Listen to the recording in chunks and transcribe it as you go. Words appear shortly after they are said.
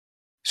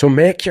So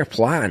make your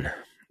plan,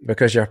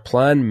 because your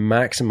plan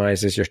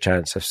maximizes your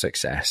chance of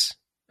success.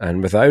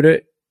 And without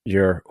it,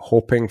 you're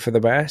hoping for the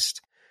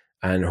best.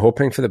 And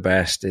hoping for the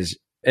best is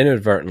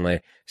inadvertently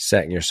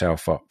setting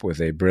yourself up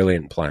with a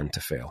brilliant plan to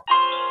fail.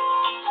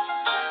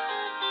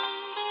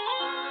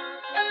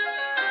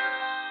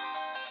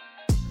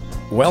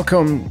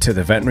 Welcome to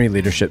the Veterinary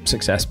Leadership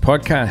Success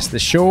podcast, the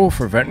show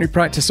for veterinary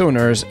practice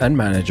owners and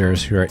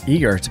managers who are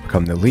eager to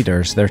become the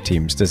leaders their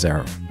teams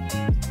deserve.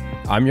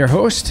 I'm your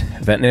host,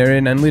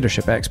 veterinarian and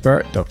leadership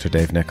expert, Dr.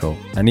 Dave Nicol,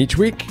 and each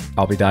week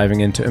I'll be diving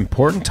into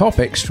important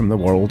topics from the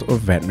world of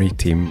veterinary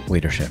team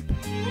leadership.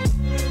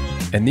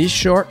 In these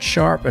short,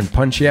 sharp and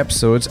punchy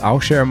episodes,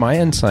 I'll share my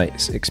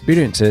insights,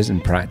 experiences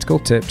and practical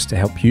tips to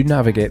help you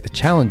navigate the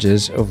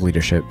challenges of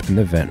leadership in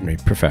the veterinary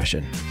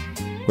profession.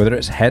 Whether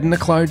it's head in the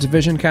clouds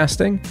vision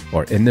casting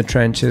or in the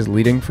trenches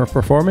leading for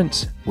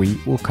performance, we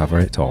will cover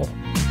it all.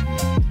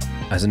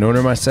 As an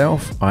owner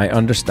myself, I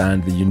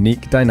understand the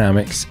unique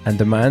dynamics and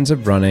demands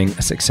of running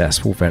a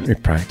successful veterinary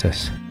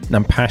practice. And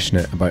I'm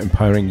passionate about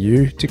empowering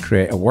you to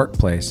create a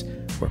workplace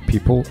where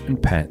people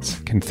and pets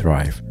can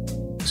thrive.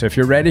 So if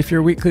you're ready for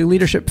your weekly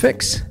leadership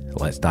fix,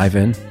 let's dive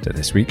into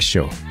this week's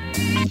show.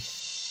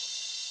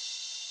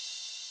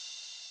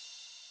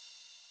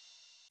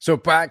 So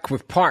back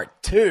with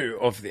part 2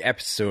 of the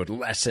episode,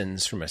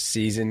 Lessons from a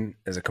Season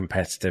as a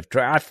Competitive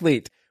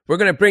Triathlete. We're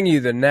going to bring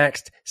you the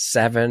next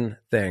 7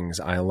 things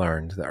I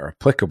learned that are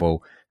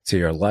applicable to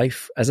your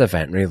life as a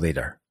veterinary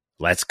leader.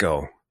 Let's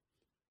go.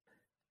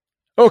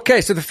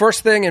 Okay, so the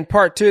first thing in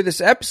part 2 of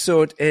this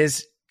episode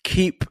is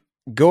keep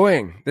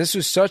going. This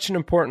was such an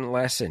important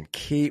lesson.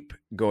 Keep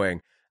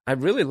going. I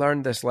really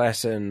learned this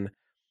lesson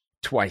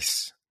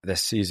twice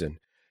this season.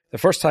 The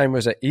first time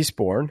was at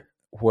Eastbourne,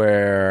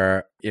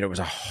 where it was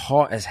a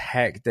hot as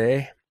heck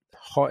day,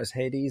 hot as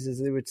Hades, as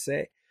they would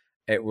say.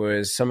 It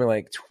was something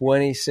like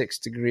 26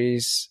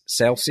 degrees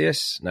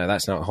Celsius. Now,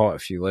 that's not hot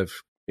if you live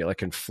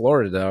like in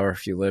Florida or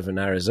if you live in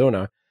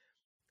Arizona,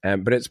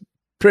 but it's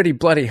pretty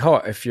bloody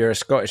hot if you're a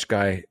Scottish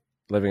guy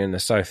living in the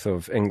south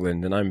of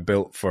England, and I'm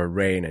built for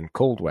rain and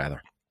cold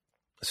weather.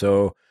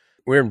 So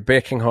we're in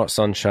baking hot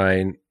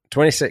sunshine.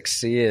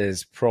 26C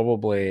is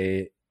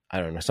probably, I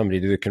don't know, somebody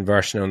do the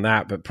conversion on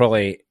that, but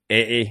probably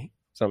 80,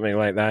 something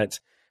like that,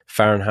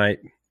 Fahrenheit.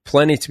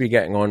 Plenty to be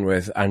getting on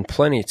with, and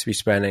plenty to be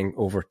spending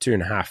over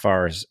 2.5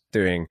 hours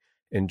doing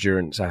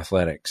endurance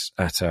athletics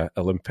at an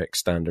Olympic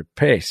standard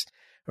pace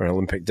or an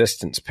Olympic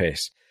distance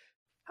pace.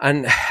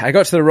 And I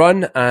got to the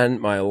run and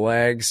my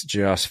legs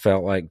just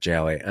felt like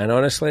jelly. And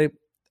honestly,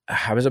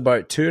 I was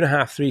about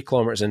 2.5, 3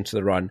 kilometers into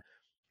the run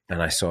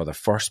and I saw the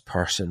first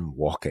person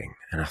walking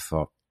and I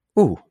thought,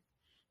 ooh,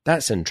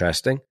 that's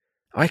interesting.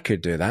 I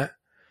could do that.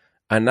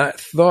 And that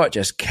thought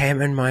just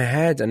came in my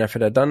head. And if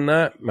I'd have done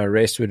that, my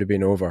race would have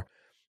been over.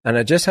 And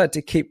I just had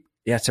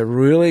to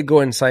really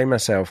go inside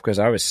myself because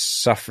I was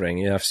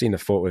suffering. I've seen the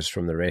photos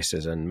from the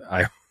races and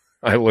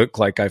I looked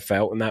like I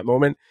felt in that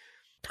moment.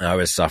 I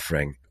was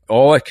suffering.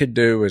 All I could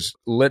do was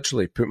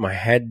literally put my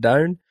head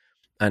down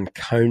and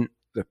count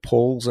the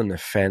poles on the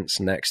fence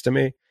next to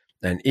me.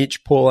 And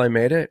each pole I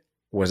made it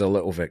was a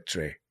little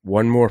victory.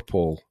 One more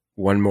pole,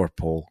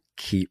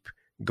 keep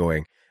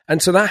going.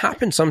 And so that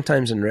happens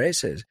sometimes in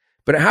races,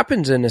 but it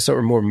happens in a sort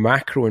of more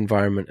macro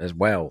environment as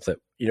well, that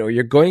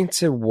you're going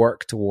to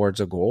work towards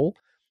a goal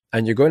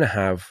and you're going to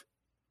have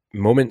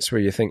moments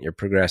where you think you're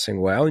progressing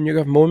well and you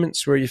have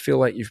moments where you feel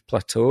like you've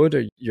plateaued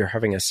or you're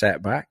having a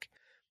setback.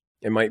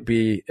 It might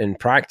be in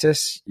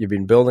practice, you've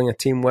been building a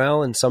team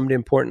well and somebody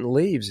important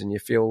leaves and you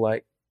feel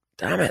like,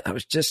 damn it, that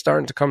was just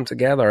starting to come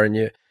together,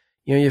 and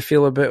you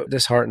feel a bit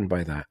disheartened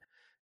by that.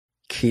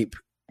 Keep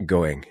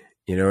going.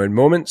 In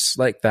moments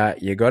like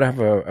that, you got to have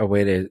a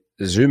way to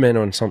zoom in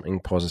on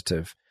something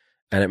positive.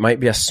 And it might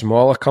be a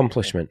small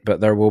accomplishment,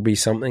 but there will be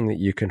something that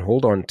you can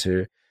hold on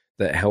to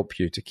that help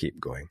you to keep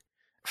going.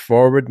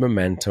 Forward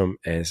momentum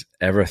is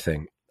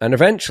everything. And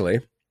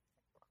eventually,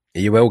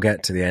 you will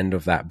get to the end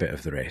of that bit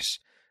of the race.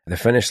 The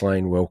finish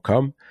line will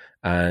come,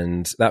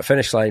 and that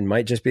finish line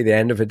might just be the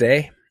end of a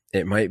day.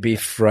 It might be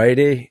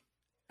Friday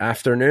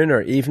afternoon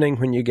or evening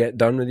when you get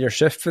done with your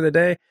shift for the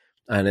day,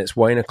 and it's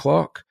 1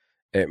 o'clock.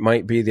 It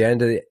might be the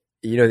end of the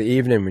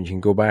evening when you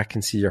can go back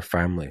and see your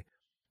family.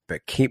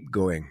 But keep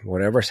going.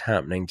 Whatever's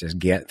happening, just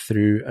get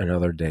through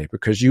another day,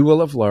 because you will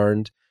have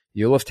learned,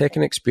 you'll have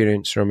taken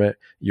experience from it,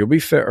 you'll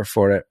be fitter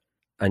for it,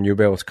 and you'll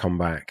be able to come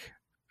back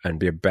and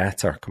be a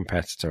better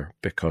competitor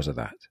because of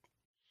that.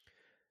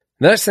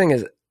 The next thing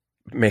is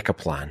make a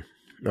plan.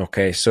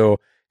 Okay, so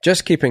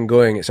just keeping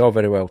going, it's all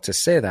very well to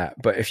say that,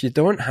 but if you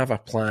don't have a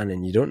plan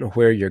and you don't know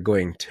where you're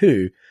going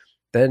to,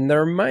 then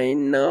there might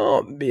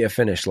not be a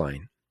finish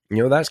line.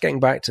 That's getting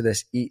back to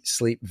this eat,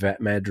 sleep,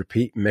 vet, med,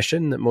 repeat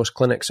mission that most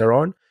clinics are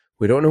on.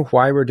 We don't know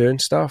why we're doing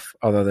stuff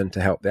other than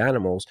to help the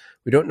animals.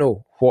 We don't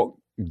know what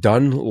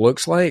done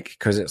looks like,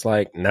 because it's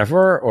like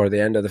never, or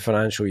the end of the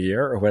financial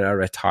year, or when I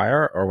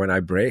retire, or when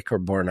I break or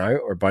burn out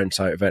or bounce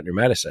out of veterinary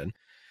medicine.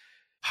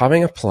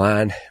 having a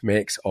plan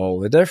makes all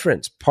the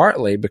difference,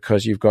 partly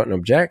because you've got an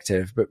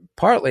objective, but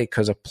partly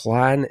because a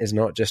plan is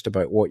not just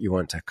about what you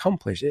want to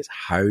accomplish, it's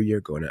how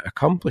you're going to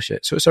accomplish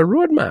it. So it's a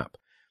roadmap.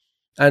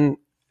 And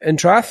in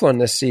triathlon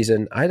this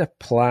season, I had a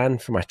plan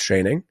for my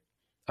training.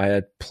 I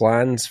had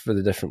plans for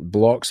the different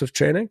blocks of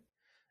training.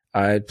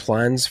 I had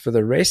plans for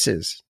the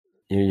races.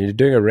 You're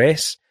doing a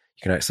race,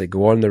 you can actually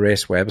go on the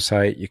race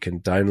website. You can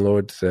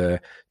download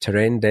the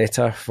terrain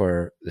data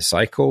for the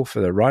cycle,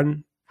 for the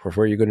run, for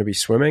where you're going to be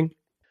swimming.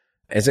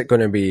 Is it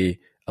going to be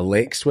a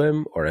lake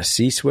swim or a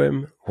sea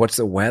swim? What's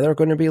the weather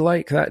going to be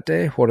like that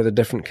day? What are the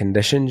different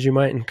conditions you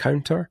might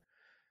encounter?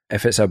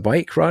 If it's a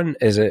bike run,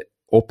 is it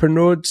open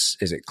roads?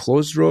 Is it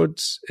closed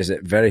roads? Is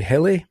it very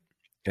hilly?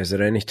 Is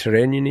there any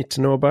terrain you need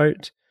to know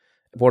about?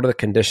 What are the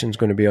conditions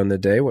going to be on the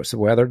day? What's the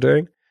weather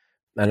doing?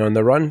 And on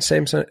the run,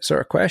 same sort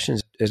of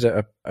questions. Is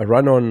it a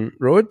run on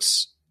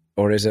roads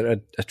or is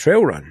it a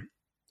trail run?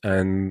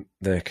 And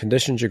the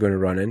conditions you're going to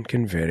run in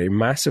can vary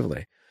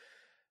massively.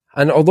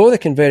 And although they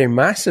can vary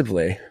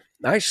massively,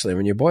 actually,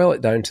 when you boil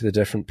it down to the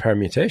different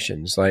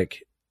permutations,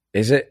 like,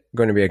 is it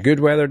going to be a good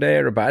weather day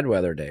or a bad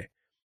weather day?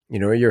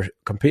 You're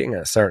competing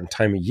at a certain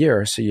time of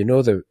year, so you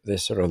know the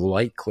sort of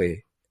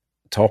likely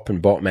top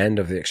and bottom end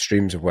of the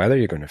extremes of weather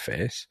you're going to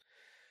face.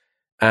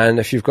 And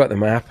if you've got the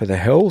map of the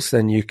hills,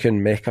 then you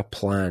can make a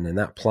plan, and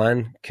that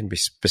plan can be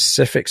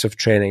specifics of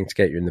training to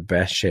get you in the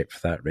best shape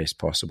for that race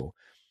possible.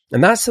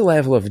 And that's the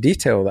level of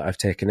detail that I've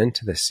taken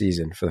into this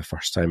season for the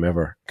first time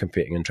ever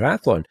competing in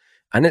triathlon.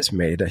 And it's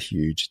made a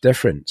huge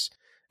difference.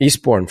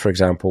 Eastbourne, for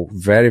example,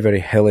 very, very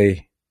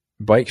hilly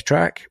bike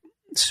track,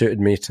 suited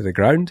me to the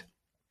ground.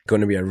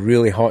 Going to be a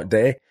really hot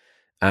day,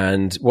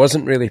 and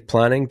wasn't really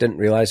planning, didn't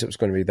realize it was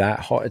going to be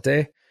that hot a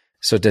day.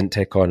 So didn't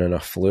take on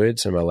enough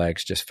fluids and my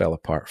legs just fell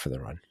apart for the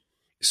run.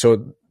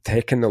 So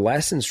taking the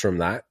lessons from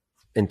that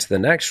into the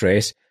next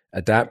race,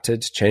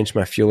 adapted, changed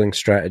my fueling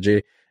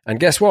strategy. And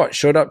guess what?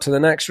 Showed up to the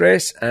next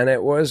race and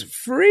it was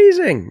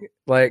freezing.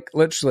 Like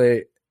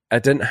literally, I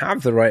didn't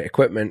have the right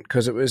equipment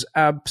because it was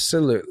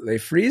absolutely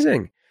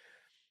freezing.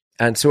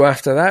 And so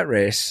after that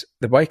race,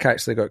 the bike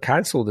actually got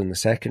cancelled in the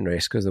second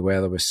race because the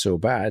weather was so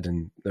bad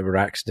and there were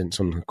accidents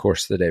on the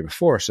course the day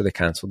before. So they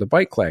cancelled the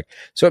bike leg.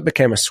 So it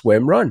became a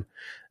swim run.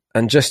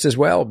 And just as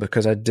well,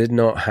 because I did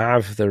not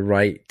have the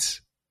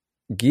right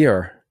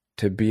gear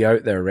to be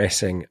out there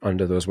racing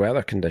under those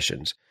weather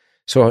conditions.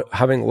 So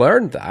having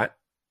learned that,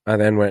 I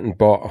then went and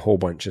bought a whole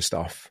bunch of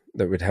stuff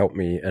that would help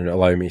me and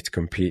allow me to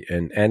compete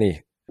in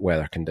any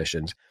weather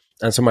conditions.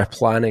 And so my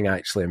planning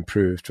actually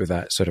improved with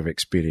that sort of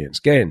experience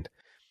gained.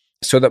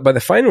 So that by the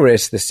final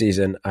race this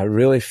season, I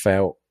really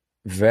felt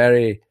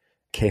very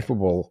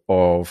capable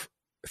of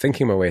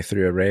thinking my way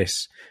through a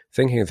race,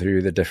 thinking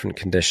through the different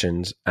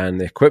conditions and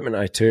the equipment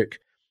I took.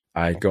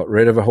 I got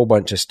rid of a whole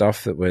bunch of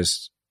stuff that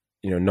was,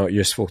 not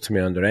useful to me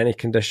under any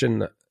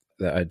condition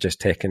that I'd just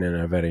taken in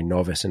a very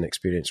novice and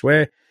inexperienced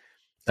way.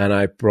 And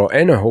I brought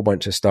in a whole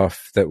bunch of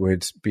stuff that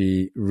would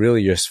be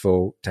really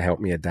useful to help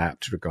me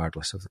adapt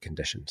regardless of the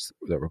conditions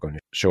that were going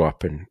to show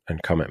up and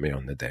come at me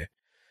on the day.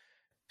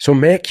 So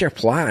make your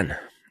plan,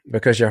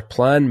 because your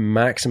plan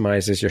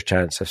maximizes your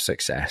chance of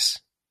success.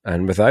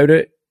 And without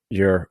it,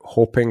 you're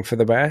hoping for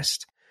the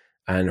best.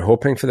 And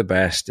hoping for the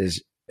best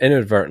is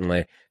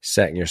inadvertently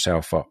setting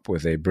yourself up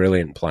with a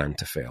brilliant plan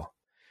to fail.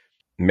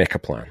 Make a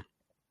plan.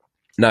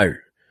 Now,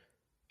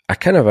 a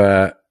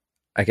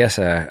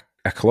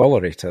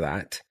corollary to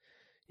that,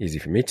 easy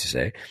for me to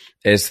say,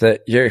 is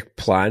that your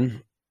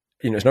plan,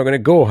 it's not going to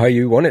go how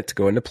you want it to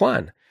go in the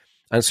plan.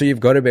 And so you've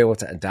got to be able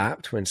to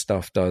adapt when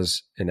stuff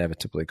does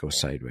inevitably go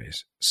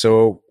sideways.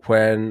 So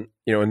when,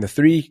 in the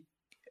 3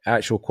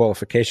 actual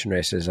qualification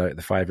races out of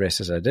the 5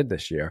 races I did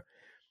this year,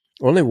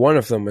 only one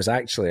of them was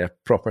actually a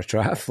proper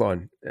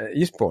triathlon at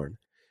Eastbourne.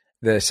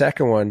 The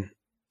second one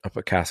up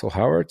at Castle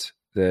Howard,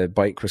 the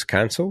bike was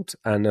cancelled.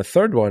 And the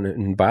third one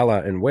in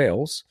Bala in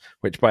Wales,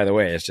 which by the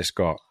way has just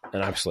got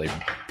an absolutely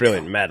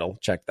brilliant medal.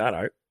 Check that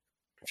out.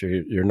 If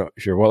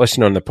you're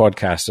listening on the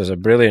podcast, there's a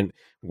brilliant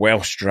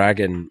Welsh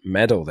Dragon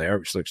medal there,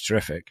 which looks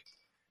terrific.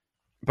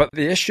 But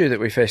the issue that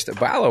we faced at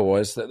Bala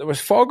was that there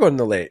was fog on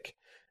the lake.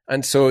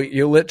 And so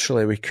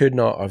we could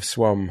not have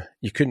swum.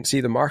 You couldn't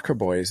see the marker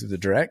buoys of the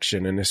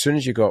direction. And as soon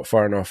as you got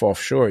far enough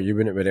offshore, you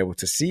wouldn't have been able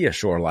to see a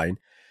shoreline.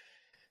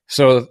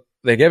 So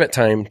they gave it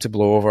time to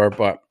blow over.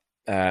 But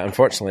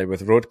unfortunately,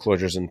 with road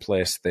closures in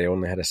place, they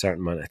only had a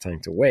certain amount of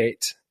time to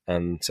wait.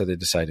 And so they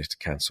decided to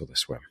cancel the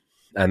swim.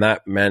 And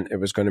that meant it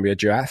was going to be a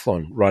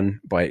duathlon,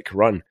 run, bike,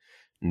 run.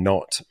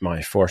 Not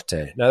my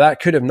forte. Now, that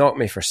could have knocked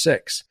me for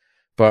 6,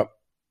 but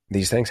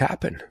these things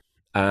happen.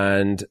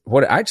 And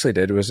what it actually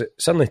did was it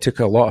suddenly took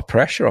a lot of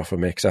pressure off of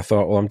me, because I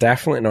thought, well, I'm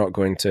definitely not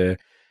going to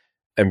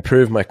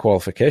improve my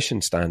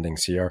qualification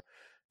standings here.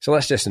 So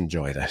let's just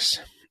enjoy this.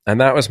 And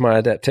that was my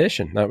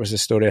adaptation. That was the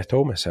story I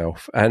told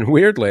myself. And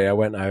weirdly, I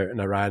went out and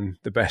I ran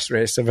the best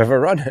race I've ever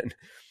run in.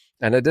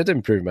 And I did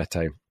improve my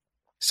time.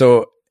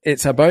 So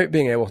it's about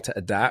being able to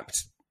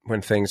adapt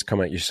when things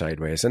come at you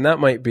sideways. And that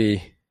might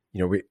be,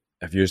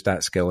 I've used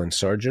that skill in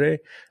surgery.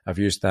 I've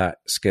used that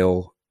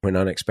skill when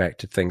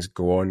unexpected things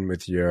go on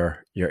with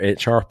your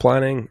HR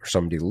planning, or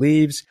somebody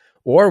leaves,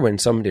 or when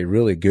somebody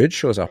really good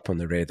shows up on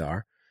the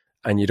radar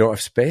and you don't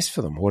have space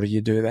for them. What do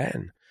you do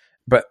then?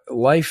 But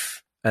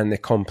life and the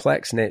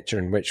complex nature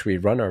in which we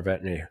run our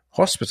veterinary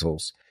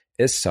hospitals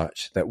is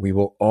such that we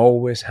will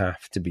always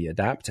have to be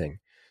adapting.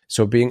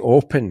 So being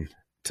open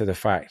to the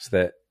fact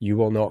that you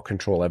will not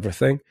control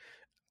everything,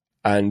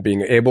 and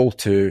being able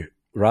to,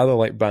 rather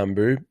like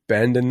bamboo,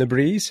 bend in the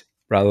breeze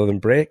rather than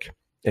break,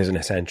 is an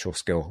essential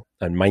skill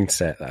and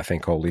mindset that I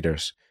think all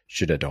leaders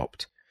should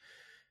adopt.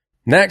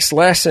 Next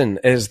lesson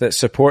is that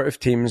supportive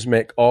teams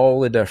make all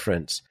the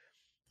difference.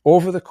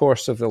 Over the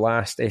course of the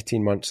last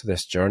 18 months of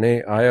this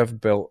journey, I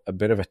have built a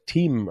bit of a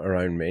team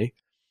around me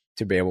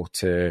to be able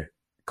to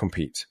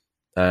compete.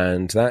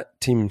 And that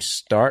team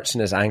starts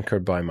and is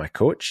anchored by my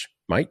coach,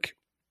 Mike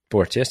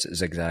Porteous at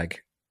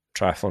Zigzag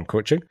Triathlon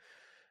Coaching,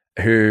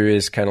 who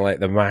is kind of like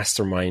the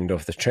mastermind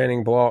of the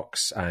training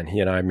blocks. And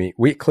he and I meet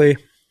weekly,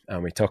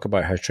 and we talk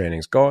about how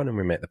training's gone, and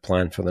we make the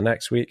plan for the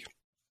next week.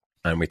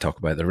 And we talk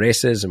about the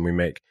races, and we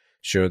make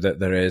sure that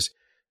there is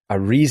a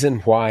reason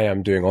why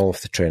I'm doing all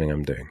of the training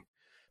I'm doing.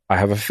 I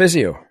have a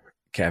physio,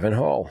 Kevin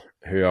Hall,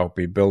 who I'll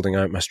be building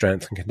out my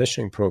strength and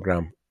conditioning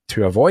program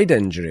to avoid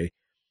injury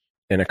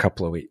in a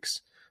couple of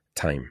weeks'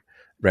 time,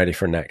 ready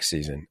for next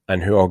season,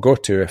 and who I'll go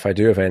to if I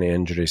do have any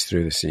injuries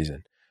through the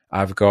season.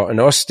 I've got an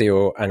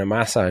osteo and a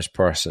massage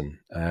person,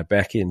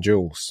 Becky and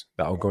Jules,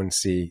 that I'll go and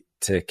see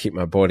to keep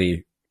my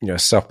body,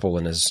 supple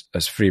and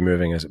as free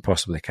moving as it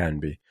possibly can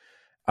be.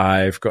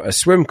 I've got a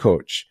swim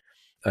coach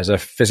as a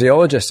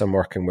physiologist I'm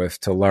working with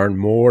to learn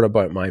more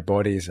about my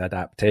body's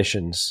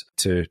adaptations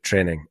to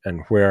training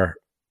and where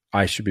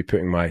I should be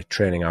putting my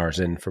training hours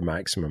in for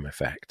maximum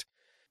effect.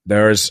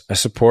 There's a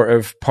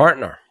supportive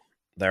partner.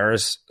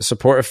 There's a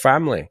supportive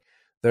family.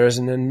 There's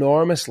an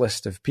enormous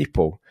list of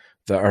people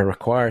that are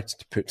required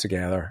to put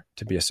together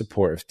to be a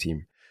supportive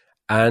team.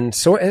 And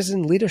so it is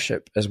in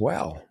leadership as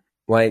well.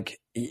 Like,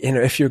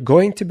 if you're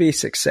going to be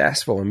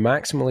successful and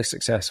maximally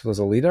successful as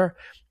a leader,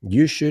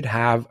 you should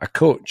have a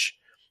coach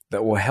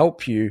that will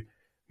help you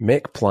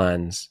make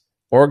plans,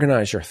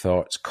 organize your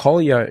thoughts,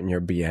 call you out in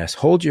your BS,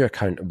 hold you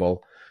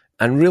accountable,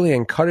 and really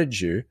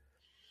encourage you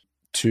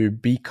to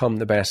become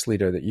the best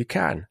leader that you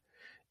can.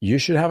 You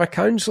should have a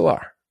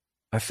counselor,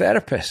 a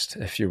therapist,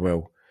 if you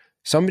will,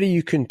 somebody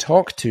you can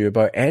talk to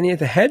about any of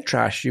the head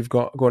trash you've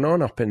got going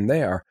on up in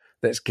there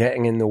that's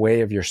getting in the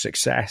way of your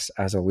success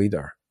as a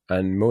leader.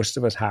 And most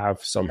of us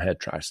have some head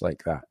trash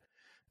like that.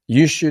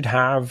 You should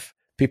have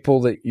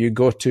people that you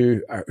go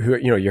to who are,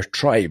 your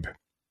tribe.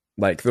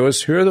 Like who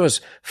are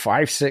those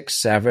 5, 6,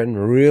 7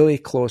 really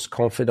close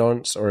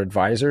confidants or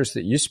advisors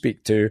that you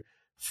speak to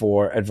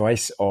for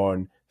advice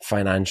on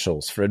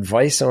financials, for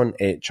advice on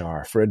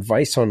HR, for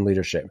advice on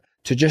leadership,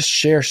 to just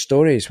share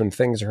stories when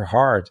things are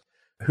hard.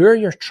 Who are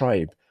your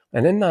tribe?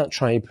 And in that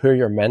tribe, who are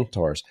your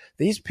mentors?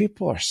 These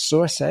people are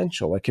so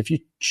essential. Like if you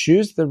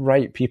choose the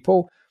right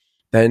people,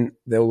 then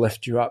they'll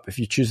lift you up. If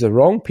you choose the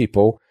wrong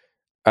people,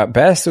 at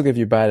best, they'll give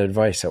you bad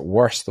advice. At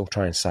worst, they'll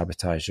try and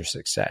sabotage your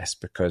success,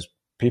 because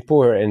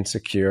people who are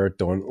insecure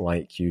don't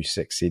like you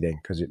succeeding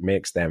because it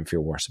makes them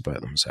feel worse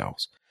about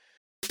themselves.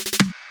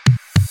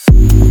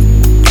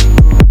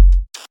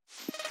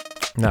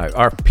 Now,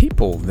 are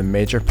people the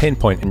major pain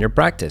point in your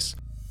practice?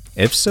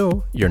 If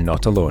so, you're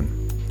not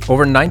alone.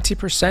 Over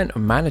 90%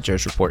 of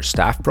managers report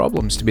staff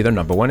problems to be their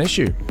number one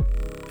issue.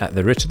 At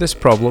the root of this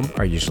problem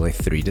are usually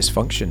 3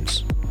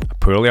 dysfunctions: a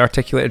poorly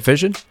articulated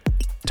vision,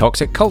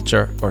 toxic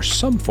culture, or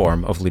some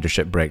form of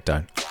leadership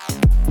breakdown.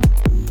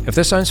 If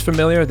this sounds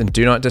familiar, then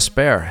do not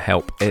despair.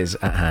 Help is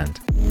at hand.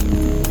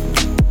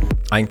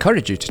 I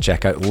encourage you to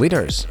check out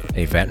Leaders,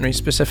 a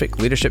veterinary-specific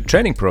leadership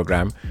training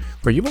program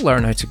where you will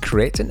learn how to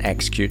create and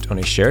execute on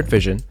a shared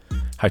vision,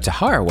 how to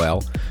hire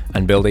well,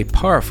 and build a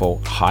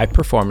powerful,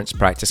 high-performance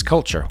practice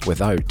culture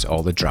without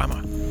all the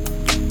drama.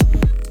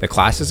 The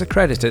class is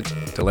accredited,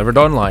 delivered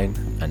online,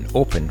 and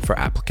open for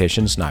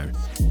applications now.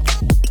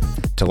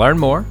 To learn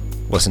more,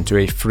 listen to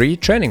a free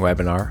training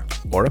webinar,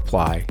 or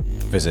apply,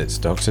 visit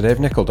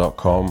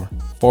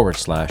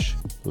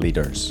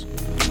drdavenicol.com/leaders.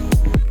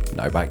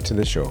 Now back to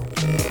the show.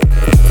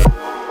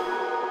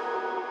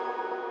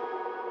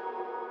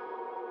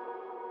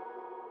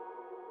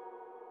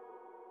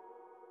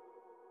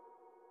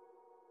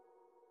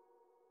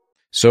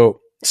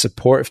 So,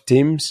 supportive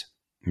teams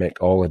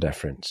make all the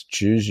difference.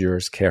 Choose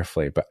yours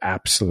carefully, but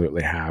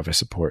absolutely have a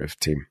supportive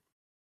team.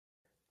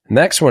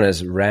 Next one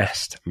is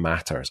rest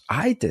matters.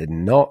 I did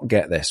not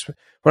get this.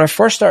 When I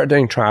first started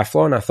doing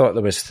triathlon, I thought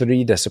there was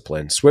 3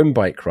 disciplines: swim,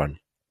 bike, run.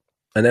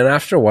 And then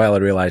after a while, I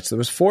realized there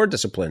was 4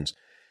 disciplines: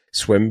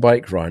 swim,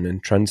 bike, run,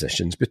 and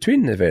transitions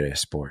between the various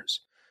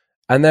sports.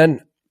 And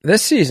then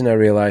this season, I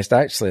realized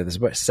actually there's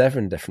about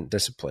 7 different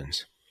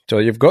disciplines. So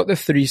you've got the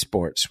 3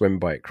 sports: swim,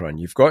 bike, run.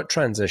 You've got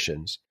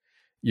transitions.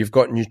 You've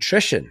got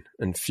nutrition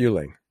and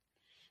fueling.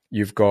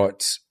 You've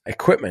got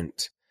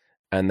equipment.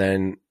 And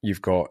then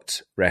you've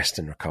got rest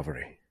and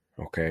recovery.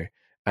 Okay.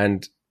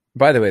 And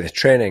by the way,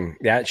 the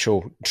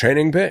actual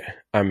training bit,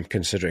 I'm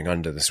considering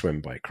under the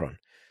swim, bike, run.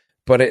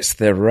 But it's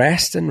the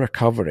rest and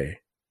recovery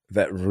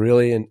that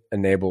really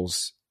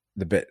enables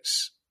the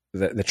bits,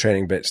 the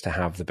training bits, to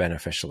have the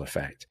beneficial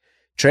effect.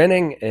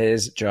 Training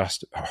is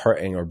just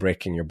hurting or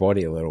breaking your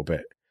body a little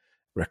bit.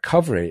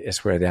 Recovery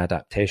is where the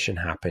adaptation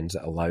happens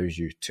that allows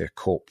you to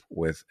cope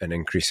with an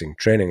increasing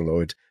training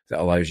load,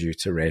 that allows you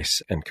to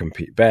race and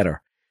compete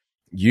better.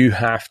 You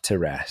have to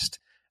rest.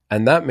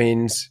 And that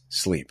means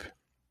sleep.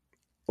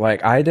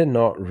 Like, I did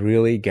not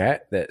really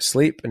get that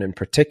sleep, and in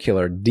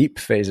particular, deep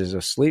phases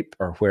of sleep,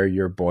 are where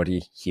your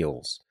body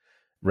heals.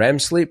 REM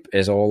sleep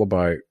is all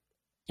about,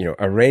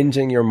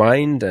 arranging your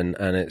mind, and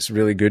it's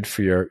really good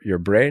for your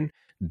brain.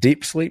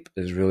 Deep sleep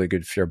is really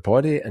good for your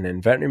body. And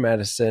in veterinary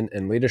medicine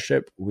and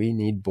leadership, we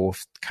need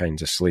both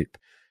kinds of sleep.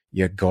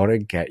 You gotta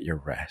get your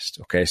rest.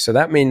 Okay. So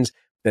that means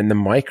in the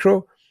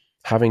micro,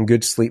 having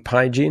good sleep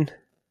hygiene,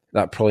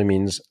 that probably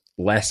means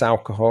less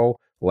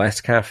alcohol,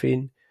 less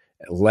caffeine,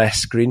 less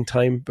screen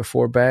time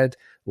before bed,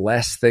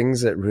 less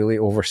things that really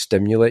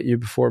overstimulate you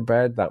before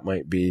bed. That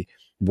might be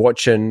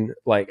watching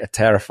like a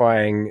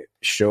terrifying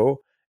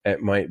show.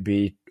 It might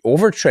be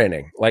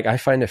overtraining. Like, I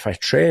find if I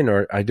train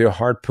or I do a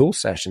hard pull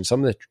session,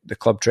 some of the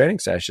club training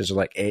sessions are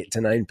like 8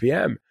 to 9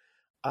 p.m.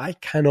 I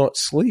cannot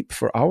sleep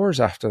for hours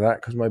after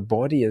that because my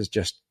body is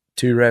just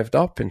too revved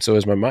up, and so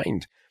is my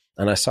mind,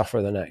 and I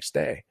suffer the next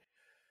day.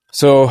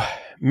 So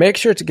make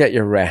sure to get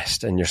your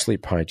rest and your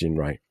sleep hygiene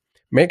right.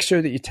 Make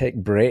sure that you take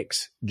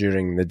breaks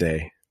during the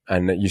day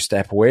and that you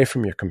step away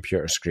from your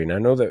computer screen. I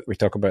know that we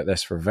talk about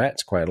this for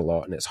vets quite a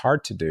lot, and it's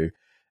hard to do.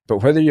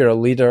 But whether you're a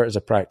leader as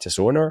a practice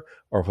owner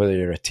or whether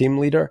you're a team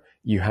leader,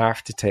 you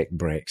have to take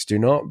breaks. Do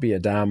not be a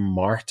damn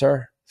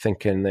martyr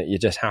thinking that you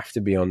just have to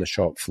be on the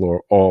shop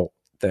floor all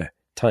the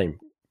time,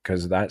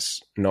 because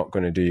that's not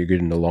going to do you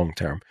good in the long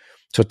term.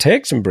 So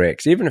take some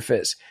breaks, even if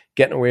it's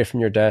getting away from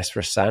your desk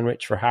for a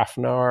sandwich for half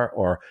an hour,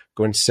 or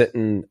going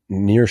sitting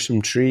near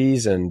some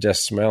trees and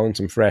just smelling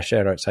some fresh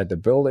air outside the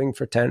building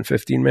for 10,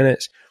 15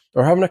 minutes,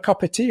 or having a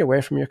cup of tea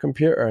away from your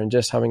computer and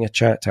just having a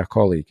chat to a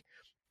colleague.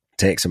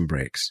 Take some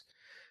breaks.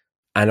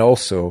 And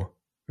also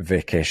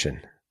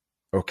vacation.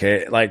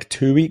 Okay, like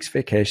 2 weeks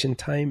vacation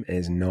time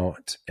is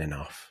not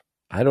enough.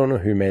 I don't know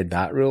who made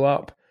that rule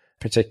up,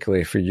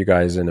 particularly for you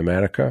guys in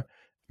America.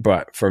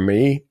 But for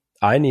me,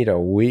 I need a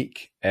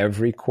week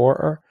every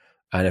quarter.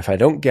 And if I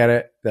don't get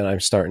it, then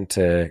I'm starting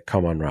to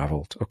come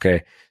unraveled.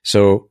 Okay,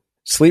 so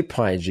sleep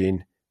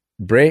hygiene,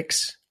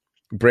 breaks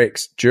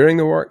during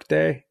the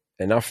workday,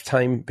 enough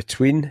time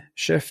between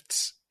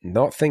shifts,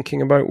 not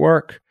thinking about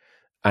work,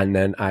 and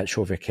then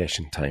actual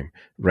vacation time.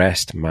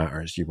 Rest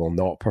matters. You will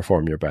not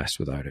perform your best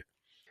without it.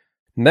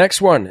 Next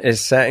one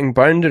is setting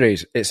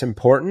boundaries. It's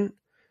important,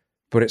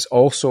 but it's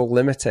also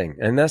limiting.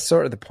 And that's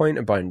sort of the point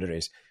of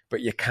boundaries.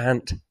 But you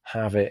can't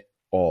have it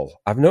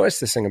all. I've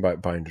noticed this thing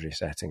about boundary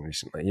setting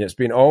recently. It's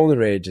been all the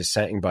rage is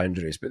setting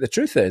boundaries. But the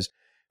truth is,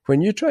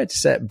 when you try to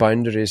set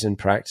boundaries in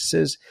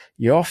practices,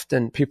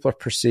 people are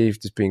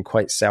perceived as being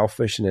quite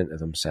selfish and into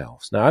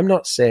themselves. Now, I'm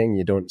not saying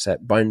you don't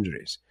set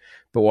boundaries,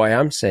 but what I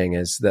am saying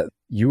is that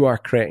you are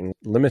creating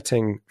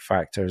limiting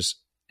factors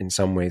in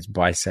some ways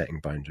by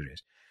setting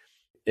boundaries.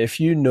 If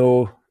you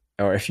know,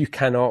 or if you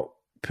cannot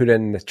put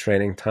in the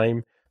training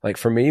time, like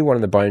for me, one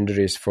of the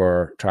boundaries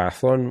for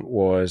triathlon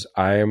was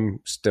I'm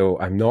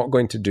not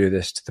going to do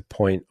this to the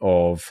point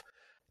of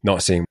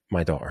not seeing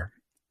my daughter,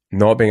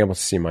 not being able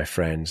to see my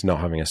friends, not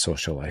having a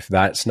social life.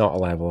 That's not a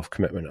level of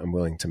commitment I'm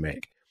willing to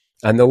make.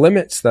 And the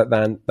limits that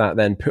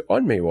then put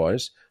on me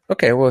was,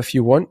 okay, well, if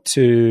you want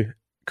to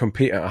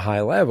compete at a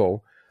high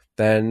level,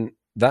 then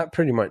that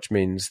pretty much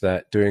means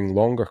that doing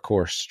longer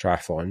course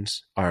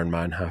triathlons,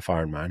 Ironman, half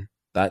Ironman,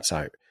 that's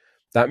out.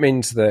 That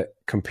means that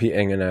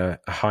competing in a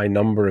high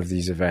number of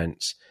these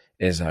events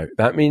is out.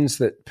 That means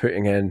that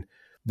putting in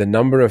the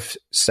number of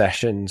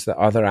sessions that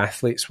other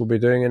athletes will be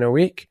doing in a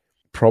week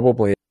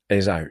probably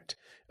is out.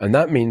 And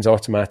that means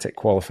automatic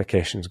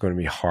qualification is going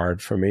to be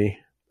hard for me.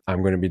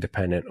 I'm going to be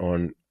dependent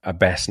on a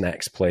best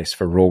next place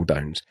for roll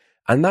downs.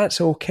 And that's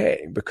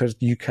okay, because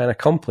you can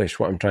accomplish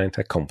what I'm trying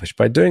to accomplish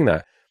by doing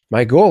that.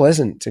 My goal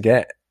isn't to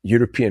get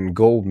European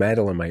gold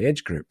medal in my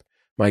age group.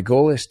 My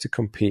goal is to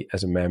compete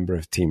as a member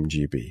of Team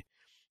GB.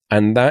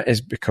 And that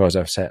is because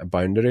I've set a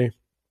boundary.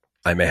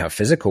 I may have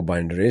physical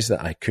boundaries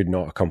that I could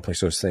not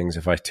accomplish those things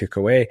if I took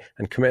away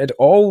and committed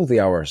all the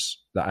hours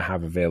that I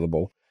have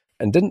available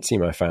and didn't see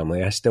my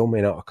family. I still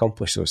may not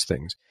accomplish those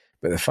things.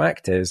 But the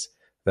fact is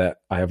that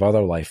I have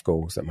other life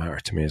goals that matter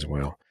to me as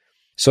well.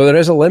 So there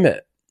is a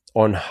limit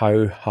on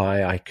how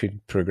high I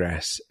could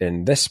progress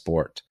in this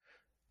sport.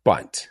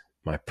 But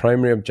my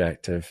primary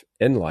objective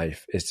in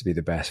life is to be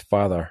the best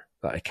father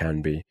that I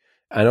can be,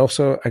 and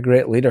also a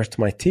great leader to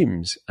my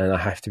teams. And I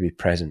have to be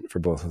present for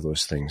both of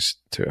those things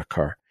to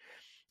occur.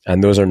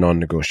 And those are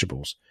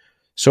non-negotiables.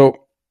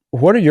 So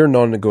what are your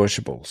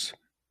non-negotiables?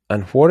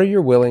 And what are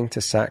you willing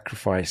to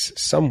sacrifice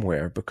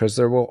somewhere? Because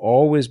there will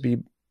always be,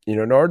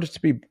 in order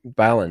to be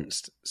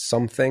balanced,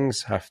 some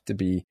things have to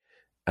be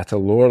at a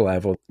lower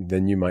level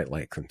than you might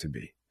like them to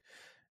be.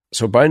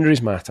 So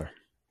boundaries matter,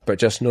 but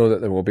just know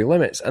that there will be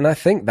limits. And I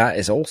think that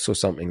is also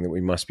something that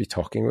we must be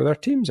talking with our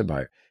teams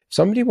about.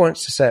 Somebody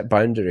wants to set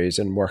boundaries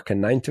and work a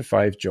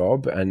 9-to-5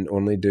 job and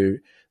only do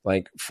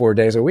like 4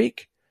 days a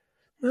week.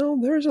 Well,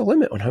 there's a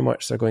limit on how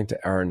much they're going to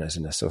earn as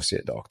an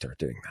associate doctor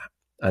doing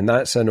that. And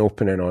that's an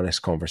open and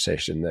honest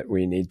conversation that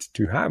we need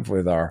to have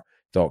with our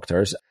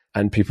doctors.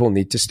 And people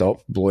need to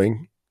stop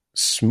blowing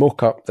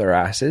smoke up their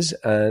asses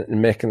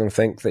and making them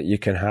think that you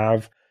can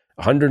have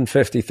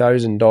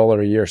 $150,000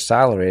 a year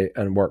salary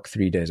and work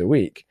 3 days a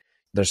week.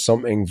 There's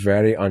something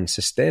very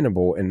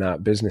unsustainable in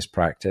that business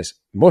practice,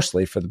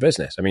 mostly for the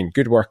business. I mean,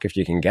 good work if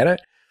you can get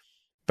it,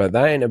 but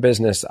that ain't a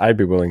business I'd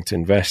be willing to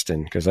invest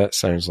in, because that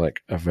sounds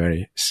like a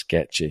very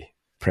sketchy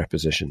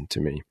proposition to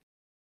me.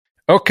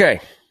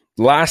 Okay,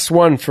 last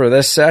one for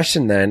this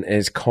session then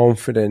is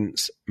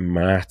confidence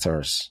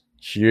matters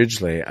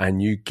hugely,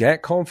 and you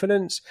get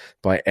confidence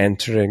by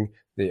entering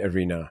the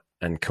arena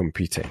and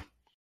competing.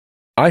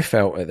 I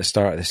felt at the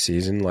start of the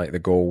season like the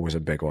goal was a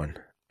big one,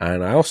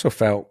 and I also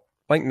felt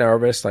like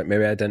nervous, like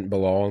maybe I didn't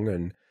belong,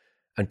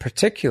 and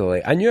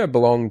particularly I knew I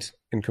belonged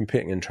in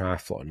competing in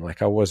triathlon.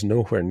 Like I was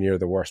nowhere near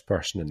the worst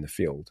person in the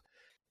field.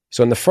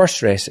 So in the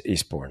first race at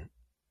Eastbourne,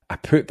 I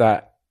put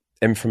that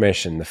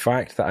information, the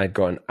fact that I'd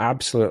gotten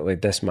absolutely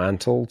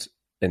dismantled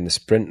in the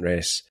sprint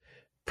race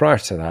prior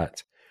to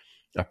that,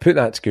 I put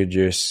that to good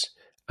use,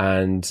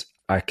 and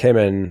I came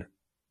in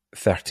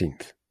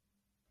 13th.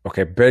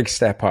 Okay, big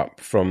step up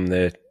from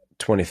the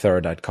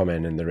 23rd I'd come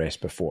in the race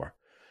before.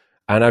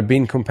 And I'd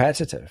been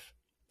competitive.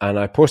 And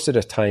I posted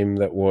a time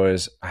that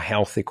was a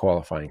healthy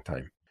qualifying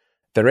time.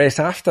 The race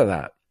after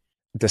that,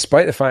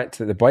 despite the fact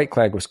that the bike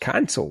leg was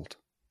cancelled,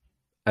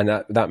 and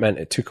that meant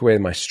it took away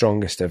my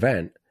strongest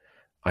event,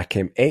 I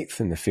came 8th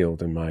in the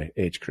field in my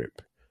age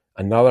group.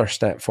 Another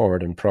step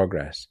forward in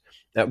progress.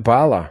 At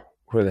Bala,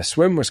 where the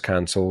swim was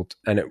cancelled,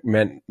 and it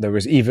meant there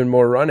was even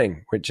more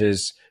running, which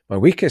is my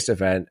weakest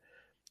event,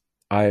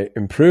 I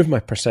improved my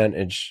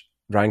percentage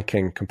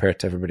ranking compared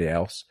to everybody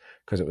else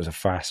because it was a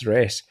fast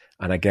race.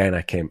 And again,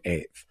 I came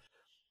 8th.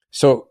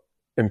 So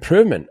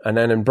improvement. And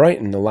then in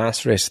Brighton, the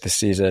last race of the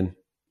season,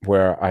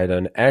 where I had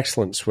an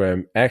excellent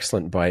swim,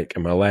 excellent bike,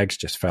 and my legs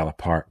just fell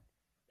apart.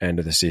 End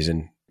of the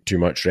season. Too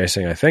much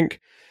racing, I think.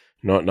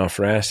 Not enough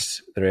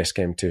rest. The race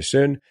came too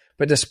soon.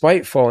 But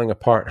despite falling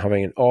apart and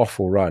having an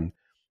awful run,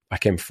 I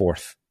came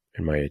 4th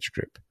in my age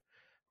group.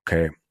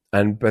 Okay.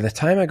 And by the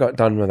time I got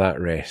done with that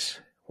race,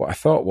 what I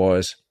thought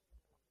was,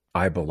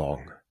 I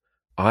belong.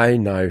 I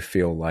now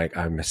feel like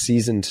I'm a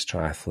seasoned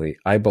triathlete.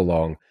 I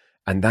belong.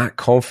 And that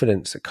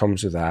confidence that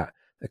comes with that,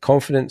 the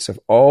confidence of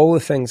all the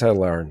things I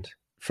learned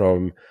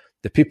from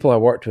the people I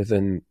worked with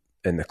in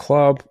the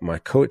club, my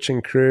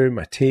coaching crew,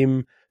 my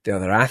team, the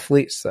other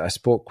athletes that I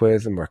spoke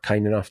with and were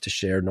kind enough to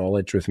share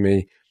knowledge with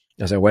me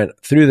as I went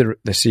through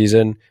the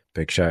season.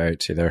 Big shout out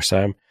to you there,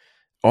 Sam.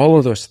 All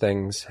of those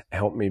things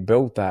helped me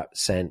build that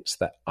sense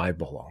that I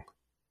belong.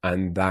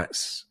 And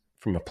that's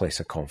from a place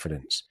of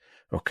confidence.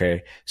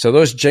 Okay. So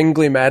those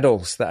jingly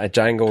medals that I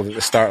jangled at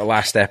the start of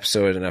last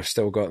episode, and I've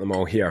still got them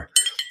all here.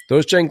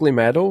 Those jingly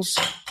medals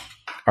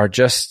are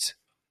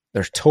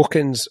they're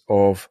tokens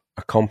of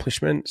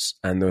accomplishments,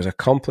 and those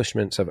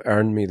accomplishments have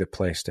earned me the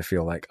place to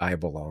feel like I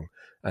belong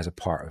as a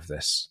part of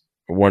this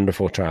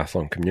wonderful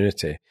triathlon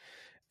community.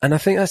 And I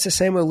think that's the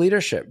same with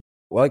leadership.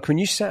 Like when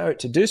you set out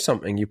to do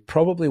something, you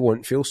probably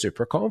won't feel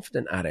super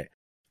confident at it.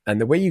 And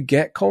the way you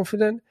get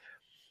confident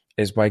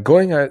is by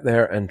going out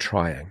there and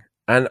trying.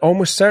 And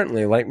almost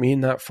certainly, like me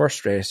in that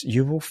first race,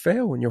 you will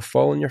fail and you'll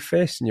fall on your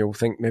face and you'll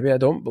think, maybe I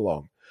don't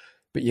belong.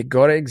 But you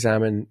got to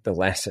examine the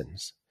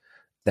lessons.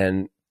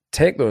 Then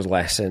take those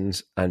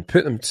lessons and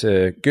put them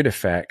to good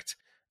effect.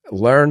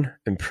 Learn,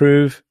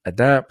 improve,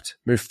 adapt,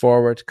 move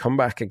forward, come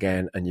back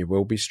again, and you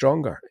will be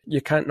stronger.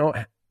 You can't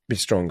not be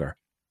stronger.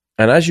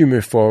 And as you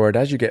move forward,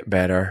 as you get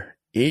better,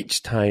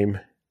 each time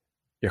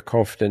your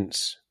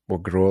confidence will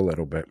grow a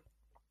little bit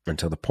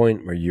until the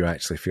point where you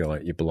actually feel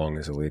like you belong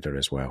as a leader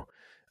as well.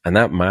 And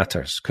that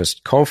matters because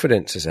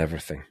confidence is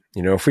everything.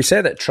 You know, if we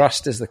say that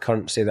trust is the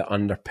currency that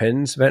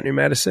underpins veterinary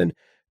medicine,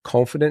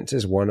 confidence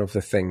is one of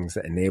the things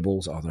that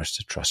enables others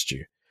to trust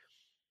you.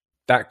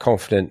 That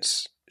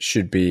confidence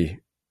should be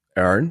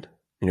earned.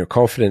 You know,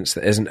 confidence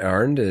that isn't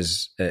earned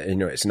is,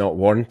 it's not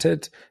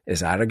warranted,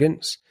 is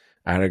arrogance.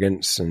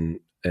 Arrogance and,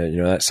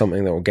 that's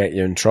something that will get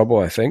you in trouble,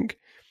 I think.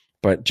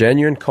 But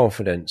genuine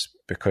confidence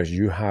because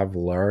you have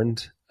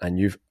learned and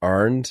you've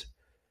earned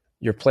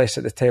your place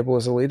at the table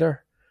as a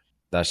leader,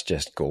 that's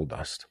just gold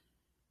dust.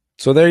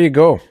 So there you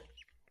go.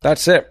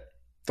 That's it.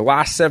 The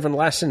last 7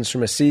 lessons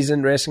from a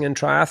season racing and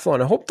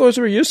triathlon. I hope those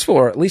were useful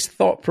or at least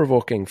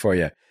thought-provoking for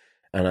you.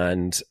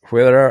 And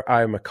whether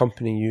I'm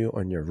accompanying you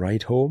on your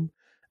ride home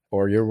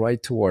or your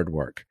ride toward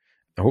work,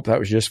 I hope that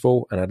was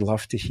useful. And I'd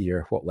love to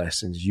hear what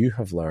lessons you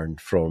have learned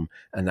from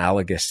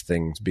analogous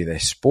things, be they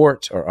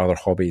sport or other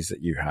hobbies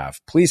that you have.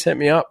 Please hit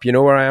me up. You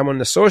know where I am on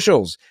the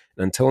socials.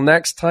 And until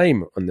next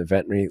time on the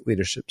Veterinary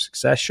Leadership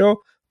Success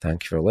Show,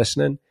 thank you for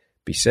listening.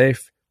 Be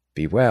safe,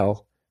 be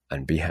well,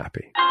 and be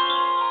happy.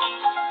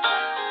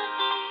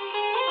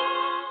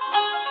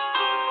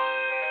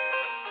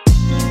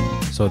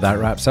 So that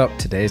wraps up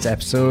today's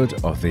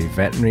episode of the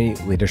Veterinary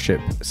Leadership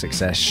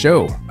Success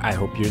Show. I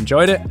hope you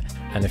enjoyed it.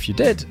 And if you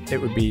did,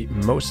 it would be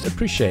most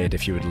appreciated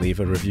if you would leave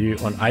a review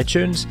on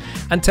iTunes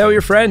and tell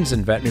your friends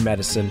in veterinary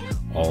medicine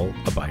all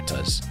about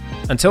us.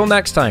 Until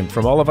next time,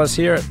 from all of us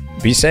here,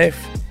 be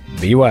safe,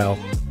 be well,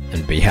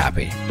 and be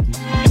happy.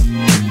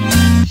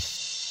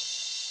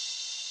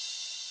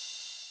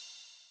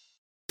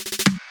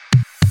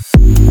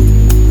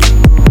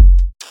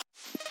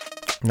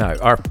 Now,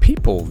 are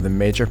people the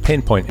major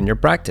pain point in your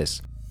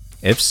practice?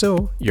 If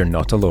so, you're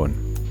not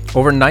alone.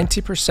 Over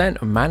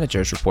 90% of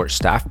managers report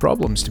staff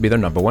problems to be their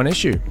number one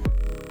issue.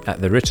 At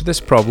the root of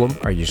this problem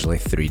are usually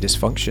three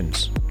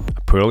dysfunctions: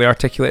 a poorly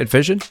articulated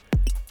vision,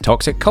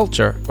 toxic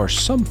culture, or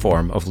some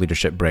form of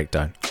leadership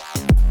breakdown.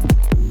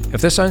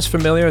 If this sounds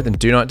familiar, then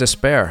do not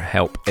despair,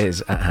 help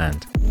is at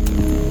hand.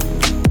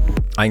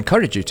 I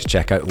encourage you to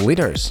check out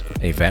Leaders,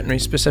 a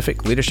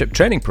veterinary-specific leadership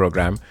training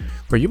program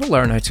where you will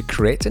learn how to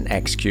create and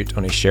execute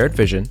on a shared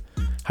vision,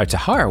 how to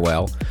hire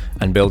well,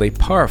 and build a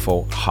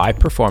powerful,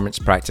 high-performance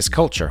practice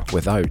culture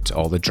without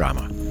all the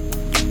drama.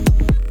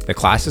 The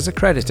class is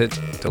accredited,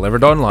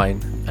 delivered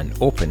online, and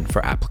open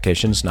for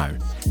applications now.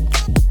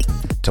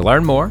 To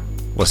learn more,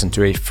 listen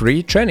to a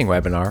free training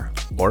webinar,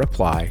 or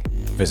apply,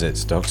 visit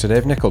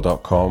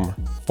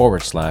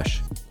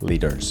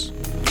drdavenichol.com/leaders.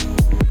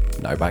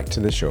 Now back to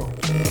the show.